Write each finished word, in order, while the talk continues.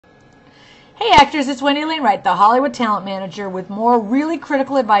Hey actors, it's Wendy Wainwright, the Hollywood talent manager, with more really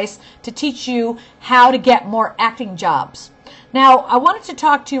critical advice to teach you how to get more acting jobs. Now, I wanted to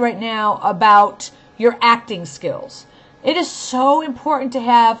talk to you right now about your acting skills. It is so important to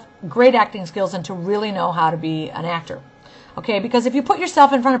have great acting skills and to really know how to be an actor. Okay, because if you put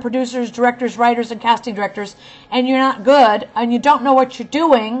yourself in front of producers, directors, writers, and casting directors, and you're not good, and you don't know what you're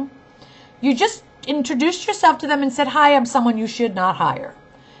doing, you just introduced yourself to them and said, "Hi, I'm someone you should not hire."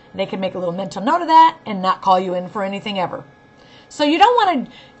 They can make a little mental note of that and not call you in for anything ever. So you don't want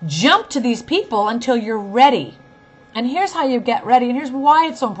to jump to these people until you're ready. And here's how you get ready, and here's why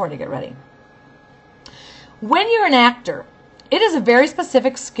it's so important to get ready. When you're an actor, it is a very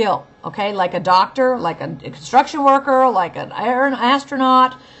specific skill, okay? Like a doctor, like a construction worker, like an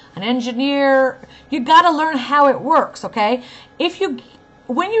astronaut, an engineer. You got to learn how it works, okay?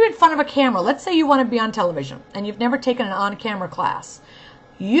 When you're in front of a camera, let's say you want to be on television and you've never taken an on-camera class.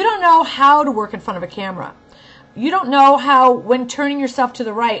 You don't know how to work in front of a camera. You don't know how, when turning yourself to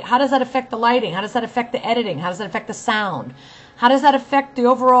the right, how does that affect the lighting? How does that affect the editing? How does that affect the sound? How does that affect the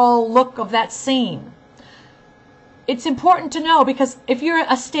overall look of that scene? It's important to know, because if you're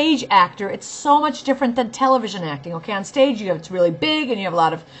a stage actor, it's so much different than television acting. Okay, on stage it's really big and you have a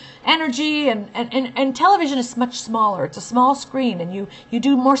lot of energy, and television is much smaller. It's a small screen and you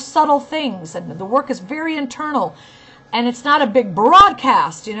do more subtle things, and the work is very internal. And it's not a big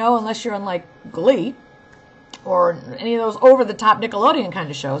broadcast, unless you're on like Glee or any of those over-the-top Nickelodeon kind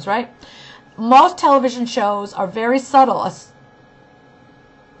of shows, right? Most television shows are very subtle.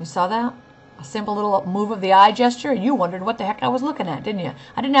 You saw that? A simple little move of the eye gesture, and you wondered what the heck I was looking at, didn't you?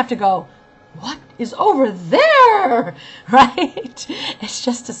 I didn't have to go, "What is over there?" Right? It's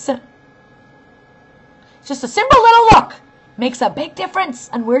just a simple little look. Makes a big difference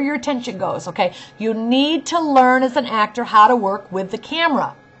on where your attention goes, okay? You need to learn as an actor how to work with the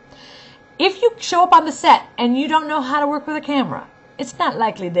camera. If you show up on the set and you don't know how to work with a camera, it's not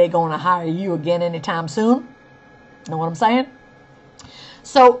likely they're going to hire you again anytime soon. Know what I'm saying?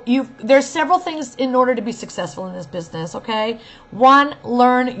 So there's several things in order to be successful in this business, okay? One,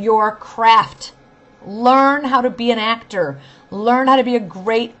 learn your craft. Learn how to be an actor. Learn how to be a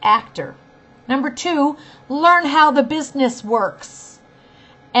great actor. Number two, learn how the business works.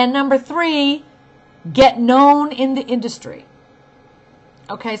 And number three, get known in the industry.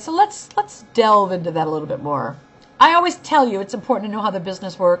 Okay, so let's delve into that a little bit more. I always tell you it's important to know how the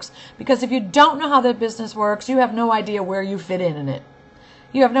business works, because if you don't know how the business works, you have no idea where you fit in it.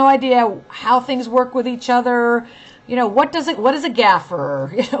 You have no idea how things work with each other. What is a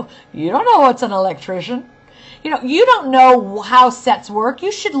gaffer? You don't know what's an electrician. You don't know how sets work.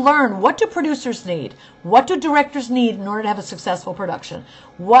 You should learn, what do producers need? What do directors need in order to have a successful production?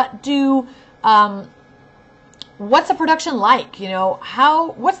 What's a production like?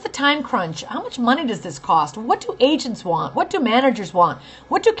 What's the time crunch? How much money does this cost? What do agents want? What do managers want?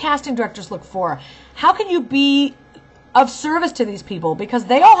 What do casting directors look for? How can you be of service to these people? Because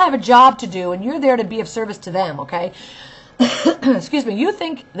they all have a job to do, and you're there to be of service to them, okay? Excuse me. You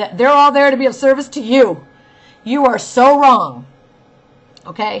think that they're all there to be of service to you. You are so wrong,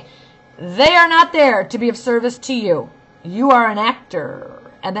 okay? They are not there to be of service to you. You are an actor,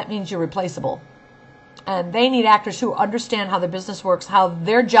 and that means you're replaceable. And they need actors who understand how the business works, how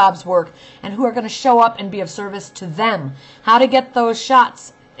their jobs work, and who are going to show up and be of service to them. How to get those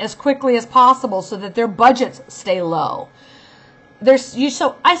shots as quickly as possible so that their budgets stay low.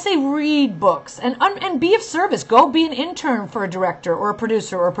 So I say read books and be of service. Go be an intern for a director or a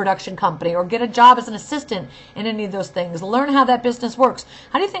producer or a production company, or get a job as an assistant in any of those things. Learn how that business works.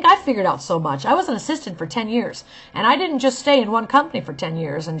 How do you think I figured out so much? I was an assistant for 10 years, and I didn't just stay in one company for 10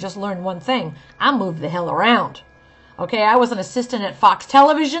 years and just learn one thing. I moved the hell around. Okay, I was an assistant at Fox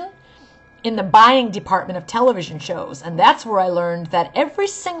Television in the buying department of television shows, and that's where I learned that every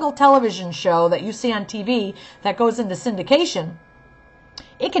single television show that you see on TV that goes into syndication,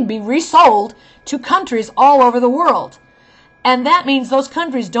 it can be resold to countries all over the world. And that means those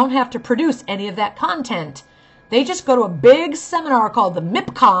countries don't have to produce any of that content. They just go to a big seminar called the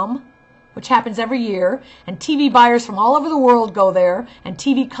MIPCOM, which happens every year, and TV buyers from all over the world go there, and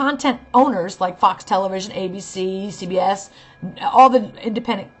TV content owners like Fox Television, ABC, CBS, all the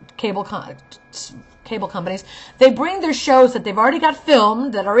independent cable companies, they bring their shows that they've already got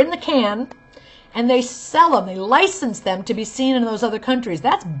filmed, that are in the can, and they sell them, they license them to be seen in those other countries.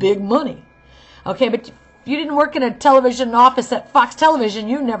 That's big money. Okay, but if you didn't work in a television office at Fox Television,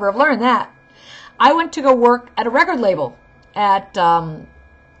 you never have learned that. I went to go work at a record label at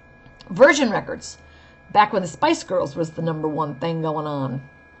Virgin Records, back when the Spice Girls was the #1 thing going on.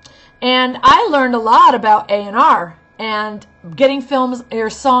 And I learned a lot about A&R and getting films or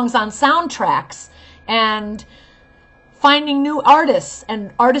songs on soundtracks, and finding new artists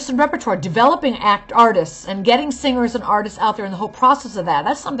and repertoire, developing artists and getting singers and artists out there, and the whole process of that.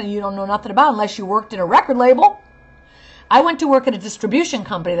 That's something you don't know nothing about unless you worked in a record label. I went to work at a distribution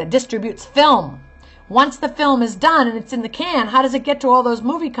company that distributes film. Once the film is done and it's in the can, how does it get to all those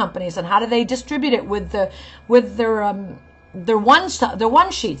movie companies, and how do they distribute it with their one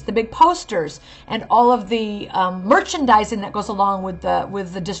sheets, the big posters, and all of the merchandising that goes along with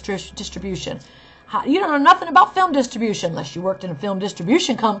the distribution? You don't know nothing about film distribution unless you worked in a film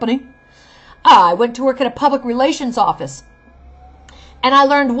distribution company. I went to work at a public relations office, and I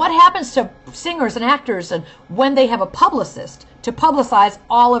learned what happens to singers and actors and when they have a publicist to publicize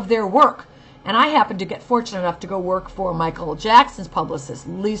all of their work. And I happened to get fortunate enough to go work for Michael Jackson's publicist,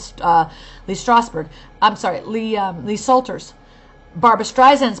 Lee Salters, Barbra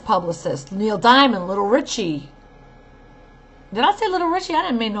Streisand's publicist, Neil Diamond, Little Richie. Did I say Little Richie? I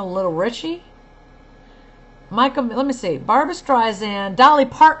didn't mean no Little Richie. Michael, let me see, Barbra Streisand, Dolly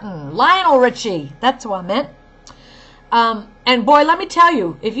Parton, Lionel Richie. That's who I meant. And boy, let me tell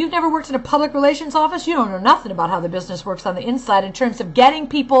you, if you've never worked in a public relations office, you don't know nothing about how the business works on the inside in terms of getting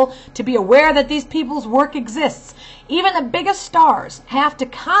people to be aware that these people's work exists. Even the biggest stars have to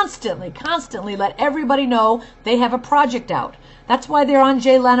constantly let everybody know they have a project out. That's why they're on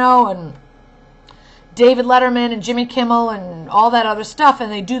Jay Leno and David Letterman and Jimmy Kimmel and all that other stuff,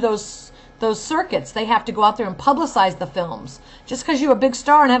 and they do those circuits. They have to go out there and publicize the films. Just because you're a big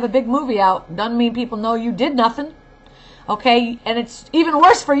star and have a big movie out doesn't mean people know you did nothing. Okay, and it's even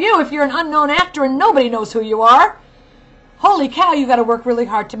worse for you if you're an unknown actor and nobody knows who you are. Holy cow, you got to work really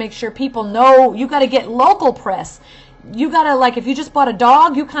hard to make sure people know. You got to get local press. You got to, like, if you just bought a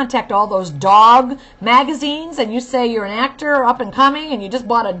dog, you contact all those dog magazines and you say you're an actor up and coming and you just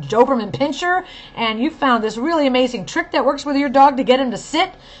bought a Doberman Pinscher and you found this really amazing trick that works with your dog to get him to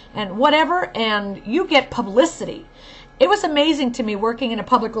sit and whatever, and you get publicity. It was amazing to me working in a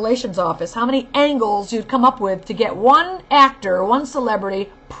public relations office how many angles you'd come up with to get one actor, one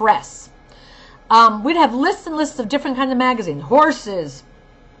celebrity press. We'd have lists and lists of different kinds of magazines, horses,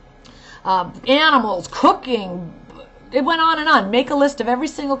 animals, cooking. It went on and on. Make a list of every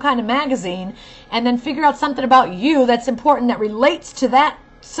single kind of magazine and then figure out something about you that's important that relates to that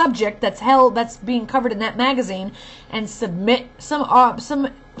subject that's being covered in that magazine, and submit some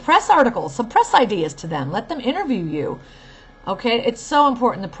press articles, some press ideas to them. Let them interview you. Okay, it's so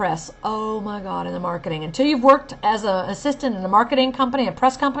important, the press. Oh my God, in the marketing. Until you've worked as an assistant in a marketing company, a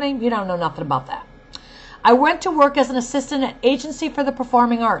press company, you don't know nothing about that. I went to work as an assistant at Agency for the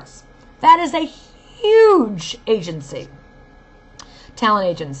Performing Arts. That is a huge agency, talent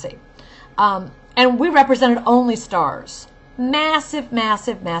agency. And we represented only stars. Massive,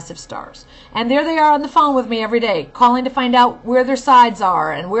 massive, massive stars. And there they are on the phone with me every day, calling to find out where their sides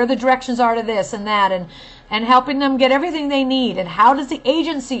are and where the directions are to this and that, and helping them get everything they need. And how does the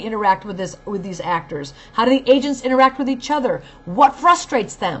agency interact with these actors? How do the agents interact with each other? What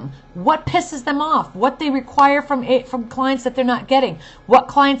frustrates them? What pisses them off? What they require from clients that they're not getting? What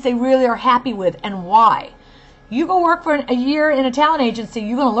clients they really are happy with, and why? You go work for a year in a talent agency,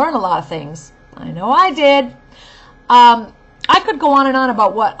 you're going to learn a lot of things. I know I did. I could go on and on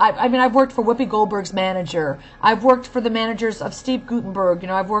about what I've worked for Whoopi Goldberg's manager. I've worked for the managers of Steve Guttenberg.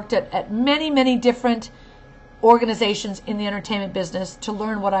 I've worked at many, many different organizations in the entertainment business to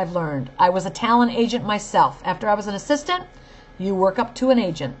learn what I've learned. I was a talent agent myself. After I was an assistant, you work up to an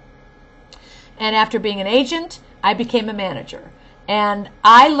agent. And after being an agent, I became a manager. And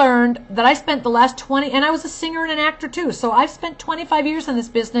I learned that I spent the last 20, and I was a singer and an actor too, so I've spent 25 years in this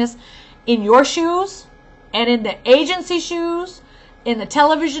business, in your shoes, and in the agency shoes, in the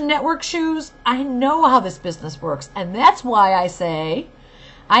television network shoes. I know how this business works. And that's why I say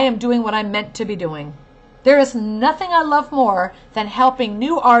I am doing what I'm meant to be doing. There is nothing I love more than helping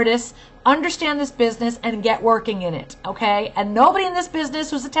new artists understand this business and get working in it, okay? And nobody in this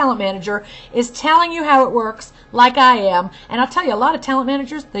business who's a talent manager is telling you how it works like I am. And I'll tell you, a lot of talent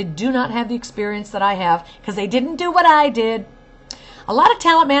managers, they do not have the experience that I have because they didn't do what I did. A lot of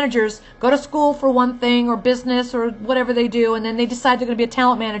talent managers go to school for one thing or business or whatever they do, and then they decide they're going to be a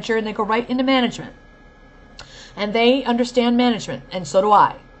talent manager, and they go right into management. And they understand management, and so do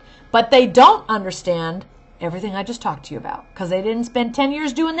I. But they don't understand everything I just talked to you about because they didn't spend 10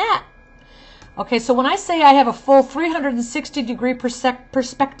 years doing that. Okay, so when I say I have a full 360-degree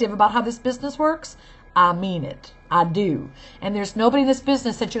perspective about how this business works, I mean it. I do. And there's nobody in this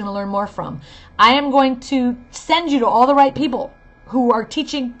business that you're going to learn more from. I am going to send you to all the right people who are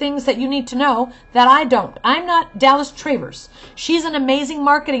teaching things that you need to know that I don't. I'm not Dallas Travers. She's an amazing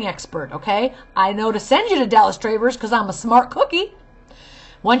marketing expert, okay? I know to send you to Dallas Travers because I'm a smart cookie.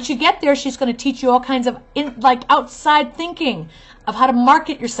 Once you get there, she's going to teach you all kinds of outside thinking of how to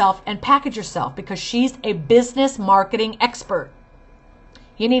market yourself and package yourself, because she's a business marketing expert.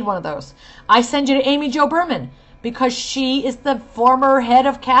 You need one of those. I send you to Amy Jo Berman because she is the former head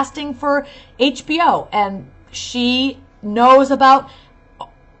of casting for HBO, and she knows about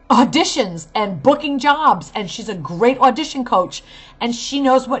auditions and booking jobs, and she's a great audition coach, and she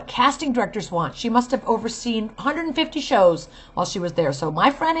knows what casting directors want. She must have overseen 150 shows while she was there. So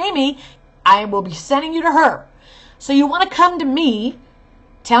my friend Amy, I will be sending you to her. So you want to come to me,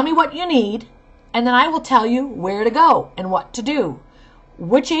 tell me what you need, and then I will tell you where to go and what to do.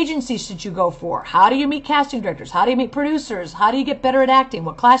 Which agencies should you go for? How do you meet casting directors? How do you meet producers? How do you get better at acting?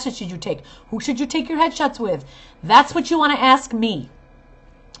 What classes should you take? Who should you take your headshots with? That's what you want to ask me.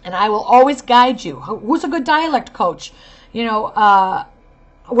 And I will always guide you. Who's a good dialect coach? You know,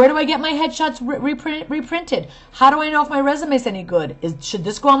 where do I get my headshots reprinted? How do I know if my resume is any good? Should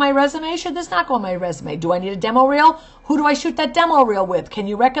this go on my resume? Should this not go on my resume? Do I need a demo reel? Who do I shoot that demo reel with? Can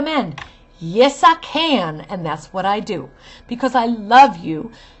you recommend? Yes, I can. And that's what I do. Because I love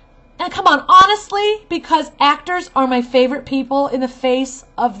you. And come on, honestly, because actors are my favorite people in the face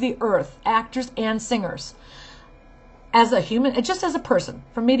of the earth. Actors and singers. As a human, just as a person,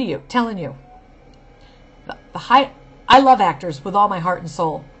 from me to you, telling you. I love actors with all my heart and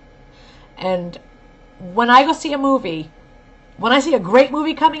soul. And when I go see a movie, when I see a great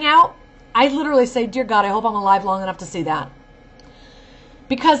movie coming out, I literally say, dear God, I hope I'm alive long enough to see that.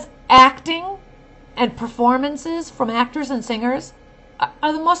 Because acting and performances from actors and singers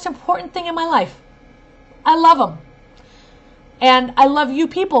are the most important thing in my life. I love them. And I love you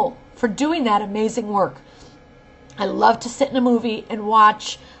people for doing that amazing work. I love to sit in a movie and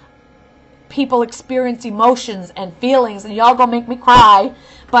watch people experience emotions and feelings, and y'all gonna make me cry,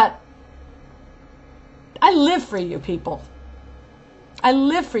 but I live for you people. I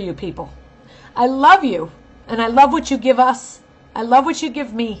live for you people. I love you, and I love what you give us. I love what you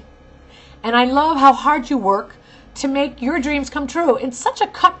give me. And I love how hard you work to make your dreams come true. In such a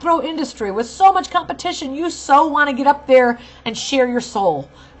cutthroat industry with so much competition, you so want to get up there and share your soul.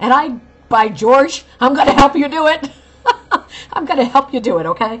 And by George, I'm going to help you do it. I'm going to help you do it,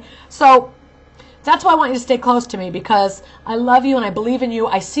 okay? So that's why I want you to stay close to me, because I love you and I believe in you.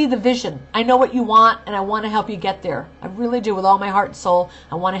 I see the vision. I know what you want, and I want to help you get there. I really do, with all my heart and soul.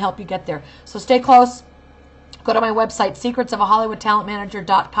 I want to help you get there. So stay close. Go to my website,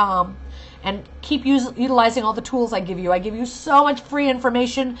 secretsofahhollywoodtalentmanager.com, and keep utilizing all the tools I give you. I give you so much free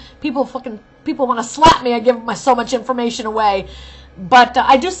information. People want to slap me. I give so much information away. But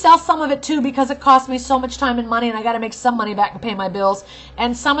I do sell some of it too, because it costs me so much time and money, and I got to make some money back and pay my bills.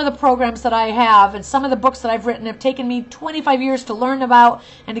 And some of the programs that I have and some of the books that I've written have taken me 25 years to learn about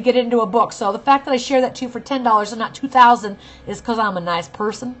and to get into a book. So the fact that I share that to you for $10 and not $2,000 is because I'm a nice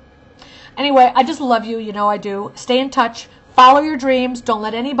person. Anyway, I just love you. You know I do. Stay in touch. Follow your dreams. Don't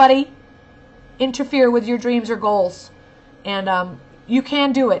let anybody interfere with your dreams or goals. And you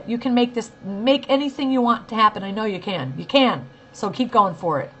can do it. You can make anything you want to happen. I know you can. You can. So keep going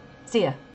for it. See ya.